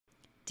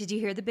Did you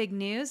hear the big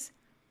news?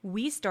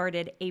 We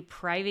started a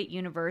private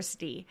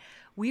university.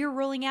 We are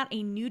rolling out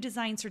a new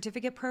design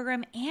certificate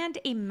program and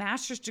a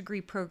master's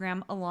degree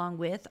program along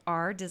with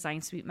our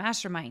Design Suite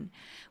Mastermind.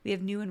 We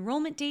have new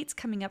enrollment dates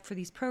coming up for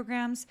these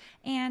programs.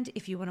 And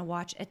if you want to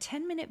watch a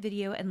 10-minute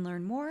video and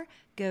learn more,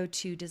 go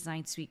to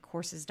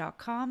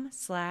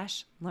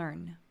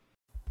designsuitecourses.com/learn.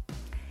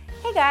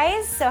 Hey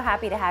guys, so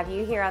happy to have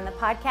you here on the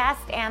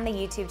podcast and the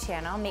YouTube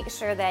channel. Make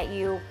sure that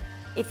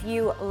if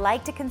you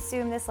like to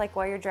consume this like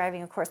while you're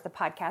driving, of course the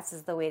podcast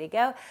is the way to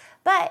go.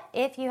 But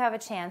if you have a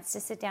chance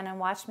to sit down and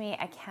watch me,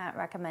 I can't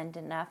recommend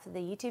enough the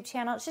YouTube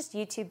channel. It's just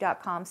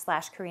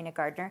youtube.com/Karina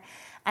Gardner,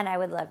 and I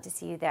would love to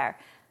see you there.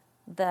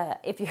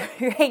 If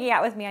you're hanging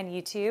out with me on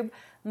YouTube,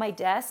 my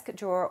desk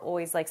drawer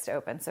always likes to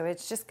open, so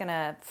it's just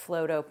gonna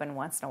float open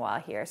once in a while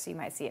here, so you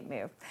might see it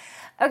move.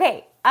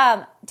 Okay,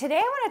 today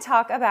I want to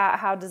talk about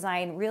how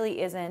design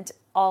really isn't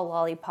all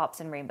lollipops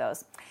and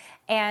rainbows.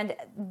 And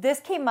this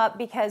came up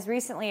because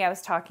recently I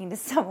was talking to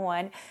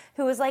someone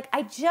who was like,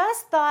 I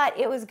just thought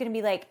it was going to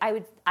be like,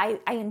 I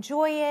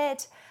enjoy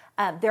it.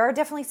 There are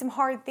definitely some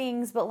hard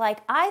things, but like,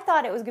 I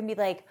thought it was going to be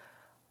like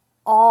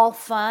all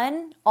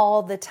fun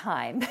all the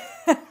time.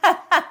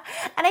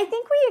 And I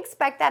think we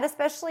expect that,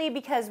 especially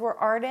because we're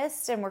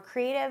artists and we're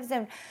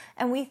creatives,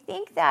 and we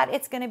think that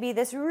it's going to be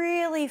this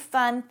really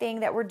fun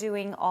thing that we're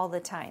doing all the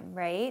time,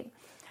 right?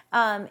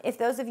 If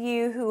those of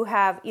you who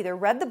have either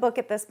read the book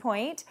at this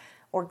point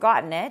or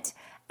gotten it,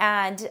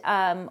 and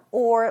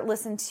or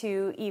listened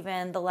to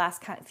even the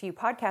last few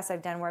podcasts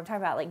I've done where I'm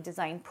talking about like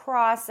design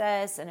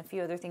process and a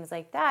few other things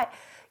like that,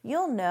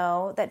 you'll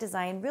know that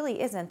design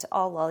really isn't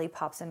all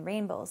lollipops and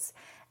rainbows.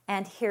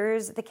 And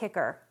here's the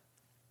kicker.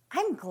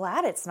 I'm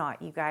glad it's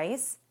not, you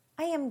guys.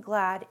 I am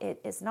glad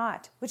it is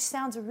not, which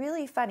sounds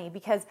really funny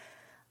because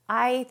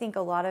I think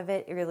a lot of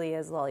it really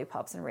is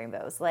lollipops and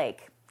rainbows.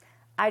 Like,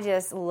 I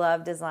just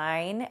love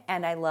design,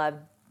 and I love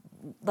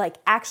like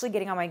actually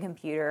getting on my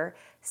computer,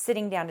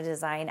 sitting down to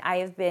design. I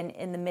have been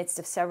in the midst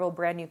of several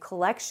brand new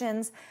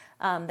collections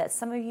that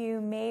some of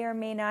you may or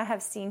may not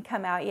have seen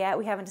come out yet.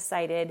 We haven't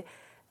decided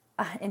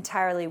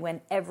entirely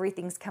when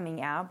everything's coming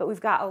out, but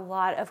we've got a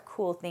lot of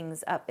cool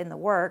things up in the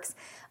works.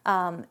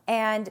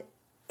 And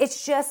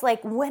it's just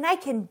like when I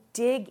can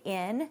dig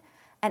in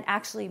and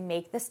actually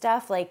make the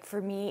stuff, like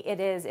for me,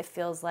 it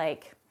feels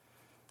like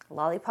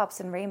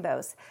lollipops and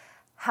rainbows.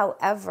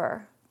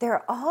 However, there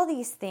are all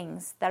these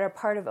things that are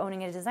part of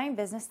owning a design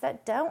business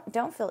that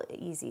don't feel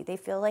easy. They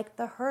feel like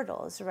the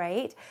hurdles,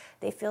 right?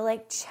 They feel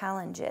like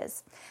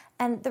challenges.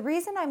 And the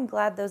reason I'm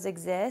glad those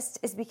exist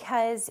is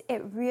because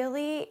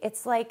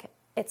it's like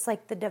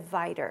the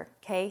divider,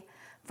 okay?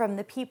 From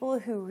the people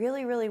who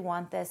really, really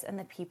want this and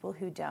the people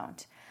who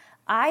don't.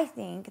 I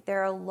think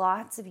there are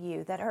lots of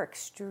you that are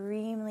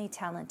extremely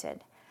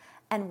talented.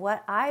 And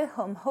what I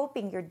am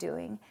hoping you're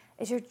doing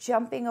is you're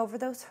jumping over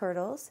those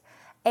hurdles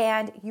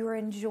and you're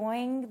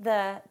enjoying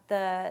the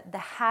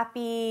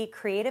happy,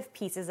 creative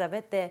pieces of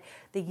it, the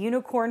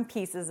unicorn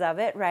pieces of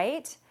it,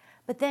 right?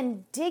 But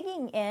then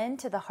digging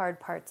into the hard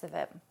parts of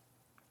it.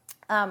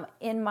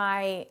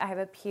 I have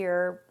a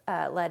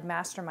peer-led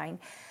mastermind,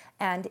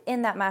 and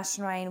in that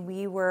mastermind,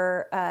 we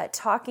were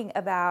talking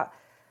about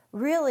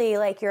really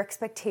like your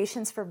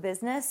expectations for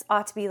business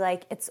ought to be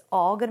like it's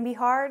all going to be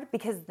hard,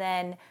 because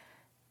then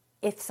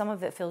if some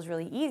of it feels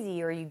really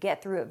easy or you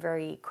get through it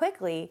very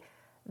quickly,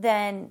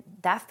 then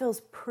that feels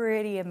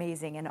pretty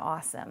amazing and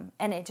awesome.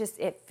 And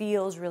it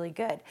feels really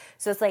good.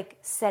 So it's like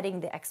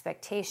setting the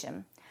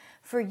expectation.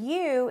 For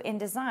you in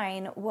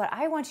design, what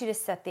I want you to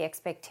set the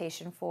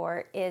expectation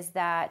for is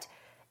that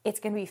it's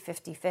going to be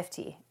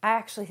 50-50. I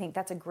actually think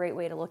that's a great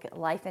way to look at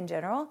life in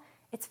general.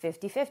 It's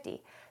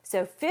 50-50.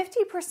 So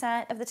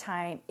 50% of the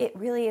time, it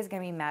really is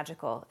going to be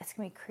magical. It's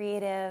going to be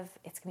creative.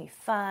 It's going to be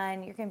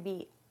fun. You're going to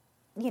be,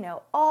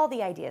 all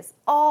the ideas,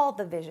 all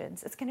the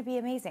visions. It's going to be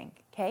amazing,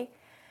 okay?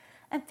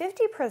 And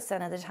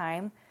 50% of the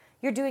time,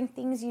 you're doing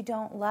things you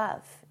don't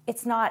love.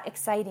 It's not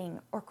exciting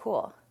or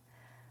cool.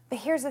 But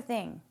here's the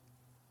thing.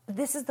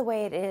 This is the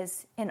way it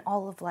is in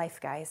all of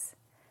life, guys.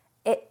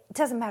 It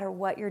doesn't matter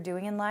what you're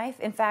doing in life.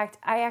 In fact,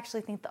 I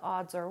actually think the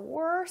odds are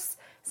worse.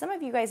 Some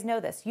of you guys know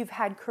this. You've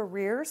had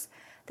careers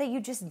that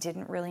you just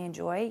didn't really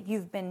enjoy.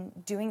 You've been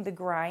doing the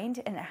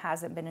grind and it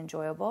hasn't been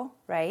enjoyable,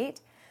 right?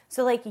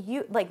 So like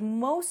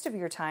most of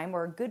your time,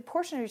 or a good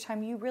portion of your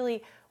time, you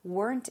really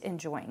weren't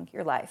enjoying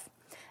your life.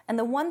 And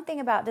the one thing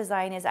about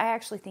design is I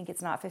actually think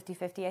it's not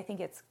 50-50. I think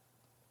it's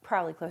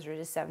probably closer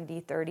to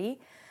 70-30.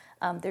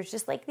 There's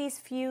just like these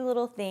few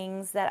little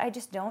things that I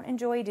just don't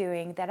enjoy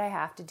doing that I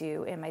have to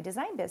do in my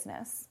design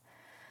business.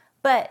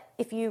 But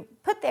if you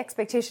put the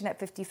expectation at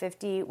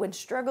 50-50, when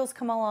struggles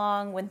come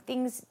along, when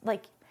things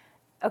like,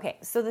 okay,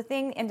 so the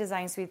thing in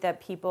Design Suite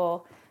that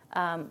people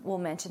will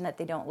mention that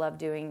they don't love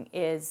doing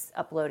is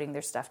uploading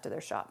their stuff to their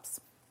shops.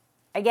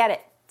 I get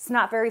it. It's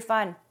not very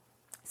fun.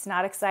 It's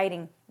not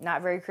exciting,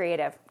 not very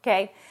creative,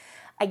 okay?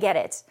 I get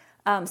it.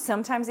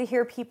 Sometimes I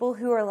hear people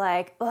who are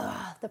like,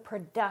 ugh, the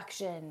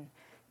production,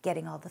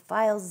 getting all the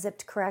files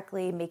zipped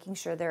correctly, making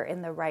sure they're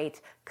in the right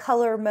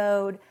color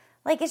mode.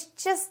 Like,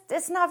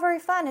 it's not very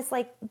fun. It's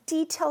like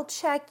detail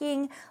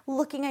checking,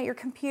 looking at your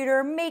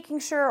computer, making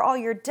sure all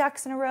your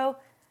ducks in a row.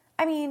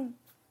 I mean,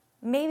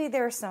 maybe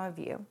there are some of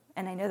you,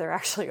 and I know there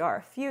actually are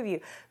a few of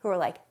you who are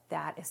like,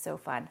 that is so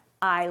fun.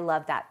 I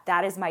love that.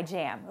 That is my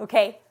jam.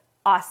 Okay.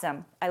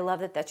 Awesome. I love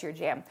that that's your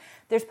jam.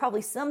 There's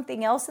probably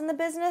something else in the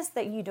business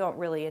that you don't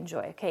really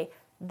enjoy. Okay.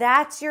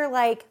 That's your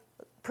like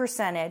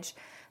percentage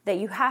that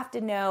you have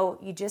to know,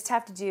 you just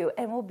have to do,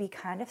 and will be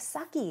kind of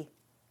sucky.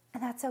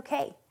 And that's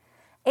okay.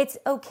 It's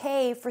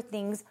okay for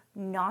things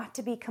not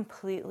to be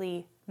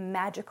completely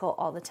magical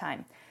all the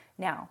time.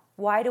 Now,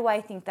 why do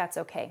I think that's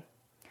okay?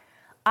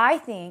 I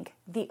think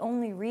the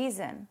only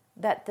reason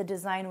that the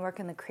design work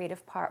and the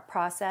creative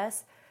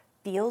process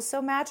feels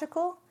so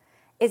magical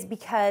is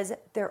because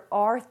there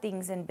are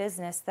things in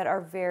business that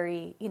are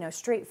very,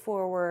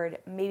 straightforward,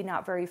 maybe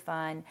not very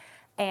fun,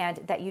 and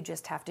that you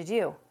just have to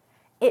do.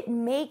 It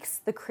makes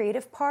the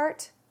creative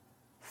part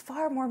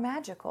far more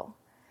magical.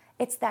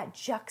 It's that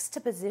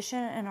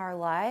juxtaposition in our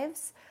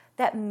lives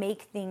that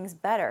make things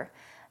better.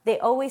 They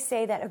always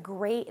say that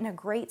in a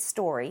great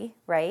story,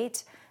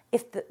 right?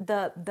 If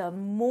the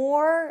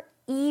more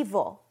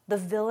evil the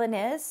villain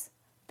is,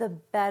 the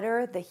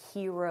better the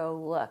hero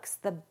looks,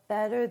 the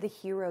better the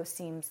hero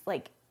seems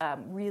like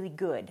really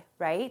good,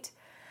 right?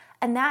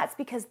 And that's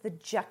because the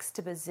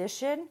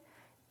juxtaposition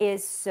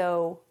is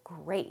so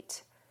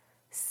great.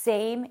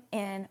 Same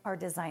in our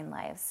design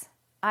lives.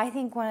 I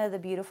think one of the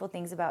beautiful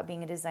things about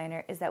being a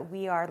designer is that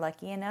we are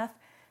lucky enough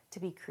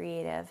to be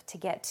creative, to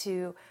get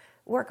to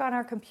work on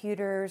our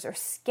computers or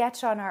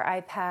sketch on our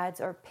iPads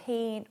or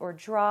paint or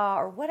draw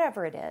or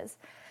whatever it is.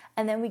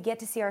 And then we get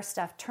to see our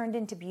stuff turned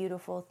into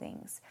beautiful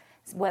things,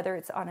 whether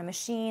it's on a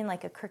machine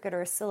like a Cricut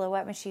or a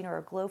Silhouette machine or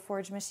a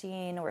Glowforge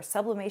machine or a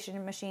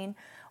sublimation machine,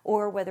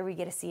 or whether we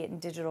get to see it in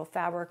digital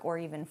fabric or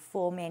even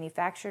full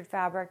manufactured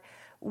fabric.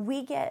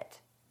 We get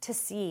to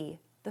see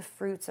the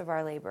fruits of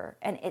our labor,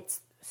 and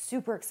it's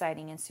super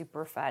exciting and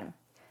super fun.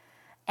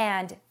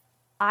 And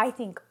I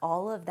think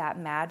all of that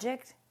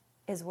magic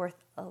is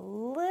worth a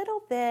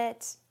little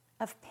bit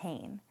of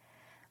pain,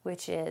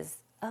 which is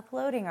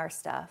uploading our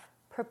stuff,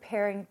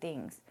 preparing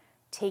things,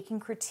 taking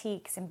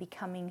critiques and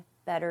becoming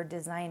better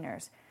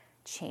designers,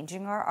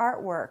 changing our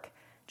artwork,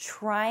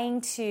 trying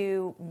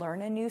to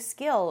learn a new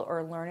skill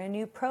or learn a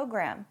new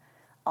program.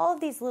 All of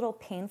these little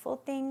painful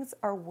things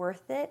are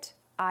worth it,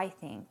 I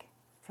think,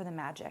 for the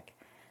magic.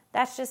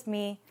 That's just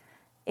me.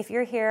 If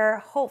you're here,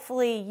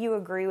 hopefully you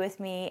agree with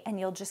me and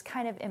you'll just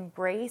kind of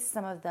embrace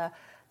some of the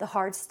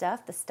hard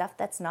stuff, the stuff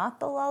that's not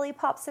the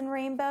lollipops and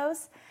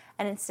rainbows,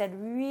 and instead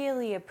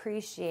really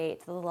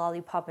appreciate the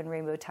lollipop and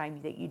rainbow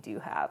time that you do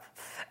have.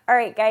 All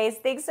right, guys,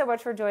 thanks so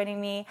much for joining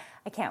me.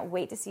 I can't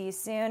wait to see you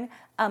soon.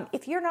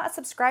 If you're not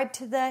subscribed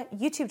to the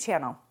YouTube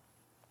channel,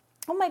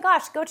 oh my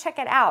gosh, go check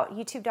it out,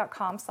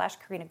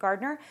 youtube.com/Karina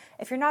Gardner.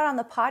 If you're not on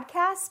the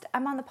podcast,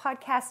 I'm on the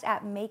podcast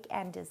at Make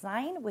and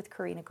Design with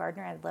Karina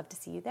Gardner. I'd love to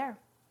see you there.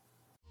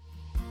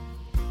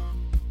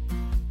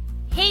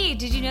 Hey,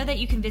 did you know that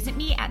you can visit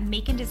me at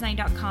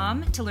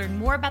makeanddesign.com to learn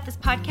more about this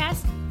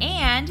podcast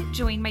and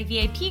join my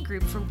VIP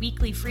group for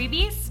weekly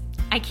freebies?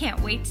 I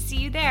can't wait to see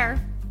you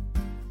there.